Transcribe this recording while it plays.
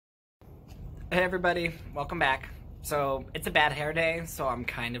Hey everybody, welcome back. So it's a bad hair day, so I'm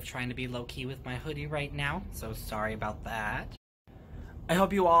kind of trying to be low-key with my hoodie right now, so sorry about that. I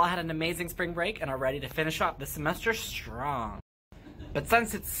hope you all had an amazing spring break and are ready to finish up the semester strong. But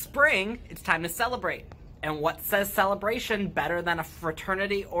since it's spring, it's time to celebrate. And what says celebration better than a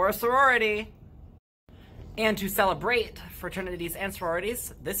fraternity or a sorority? And to celebrate fraternities and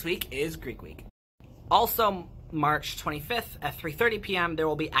sororities, this week is Greek Week. Also, March 25th at 3:30 p.m. there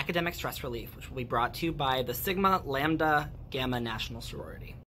will be Academic Stress Relief, which will be brought to you by the Sigma Lambda Gamma National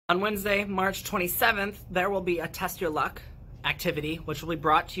Sorority. On Wednesday, March 27th, there will be a Test Your Luck activity, which will be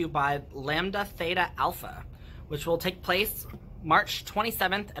brought to you by Lambda Theta Alpha, which will take place March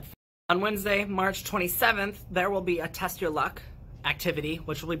 27th at... On Wednesday, March 27th, there will be a Test Your Luck activity,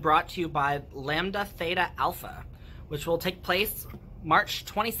 which will be brought to you by Lambda Theta Alpha, which will take place March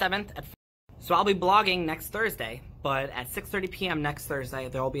 27th at... So I'll be blogging next Thursday, but at 6:30 p.m. next Thursday,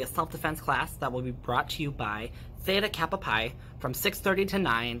 there will be a self-defense class that will be brought to you by Theta Kappa Pi from 6:30 to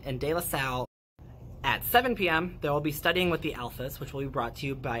 9 in De La Salle. At 7 p.m., there will be Studying with the Alphas, which will be brought to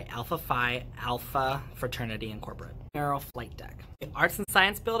you by Alpha Phi Alpha Fraternity Incorporated. Aero Flight Deck, Arts and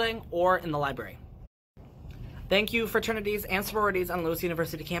Science Building, or in the library. Thank you, fraternities and sororities on Lewis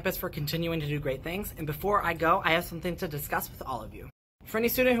University campus, for continuing to do great things. And before I go, I have something to discuss with all of you. For any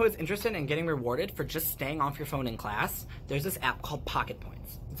student who is interested in getting rewarded for just staying off your phone in class, there's this app called Pocket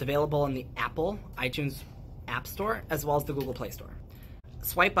Points. It's available in the Apple iTunes App Store as well as the Google Play Store.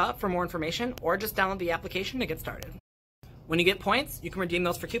 Swipe up for more information or just download the application to get started. When you get points, you can redeem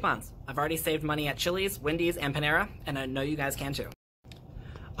those for coupons. I've already saved money at Chili's, Wendy's, and Panera, and I know you guys can too.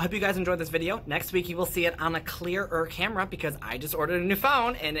 I hope you guys enjoyed this video. Next week you will see it on a clearer camera because I just ordered a new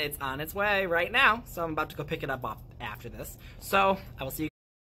phone and it's on its way right now. So I'm about to go pick it up after this. So I will see you